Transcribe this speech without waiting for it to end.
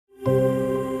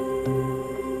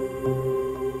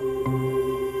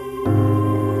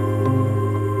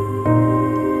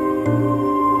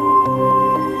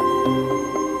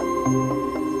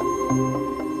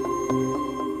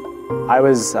I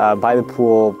was by the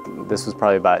pool. This was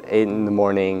probably about 8 in the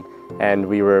morning, and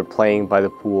we were playing by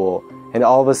the pool, and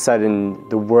all of a sudden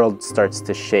the world starts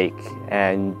to shake,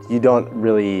 and you don't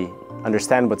really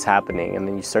understand what's happening, and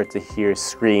then you start to hear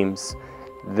screams.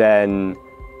 Then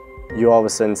you all of a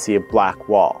sudden see a black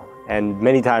wall. And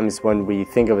many times when we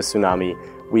think of a tsunami,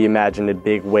 we imagine a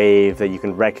big wave that you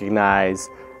can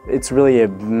recognize. It's really a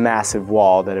massive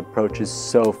wall that approaches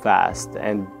so fast,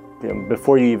 and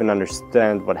before you even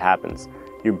understand what happens,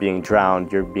 you're being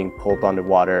drowned, you're being pulled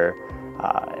underwater,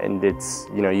 and it's,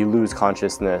 you lose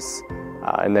consciousness.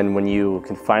 And then when you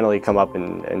can finally come up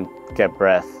and get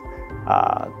breath,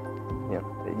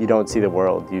 you don't see the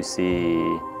world. You see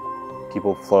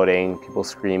people floating, people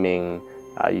screaming,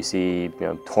 you see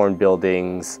torn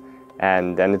buildings,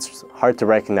 and it's hard to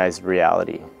recognize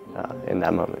reality in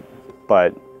that moment.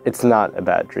 But it's not a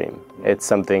bad dream. It's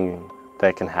something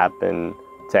that can happen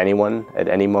to anyone at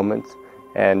any moment.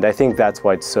 And I think that's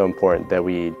why it's so important that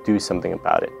we do something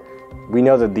about it. We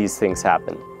know that these things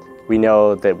happen. We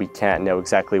know that we can't know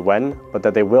exactly when, but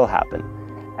that they will happen.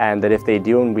 And that if they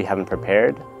do and we haven't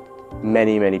prepared,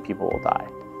 many, many people will die.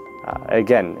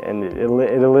 Again, and it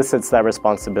elicits that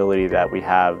responsibility that we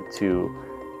have to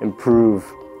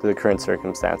improve the current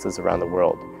circumstances around the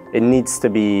world. It needs to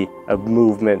be a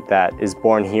movement that is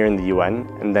born here in the UN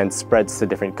and then spreads to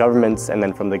different governments, and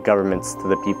then from the governments to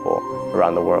the people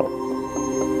around the world.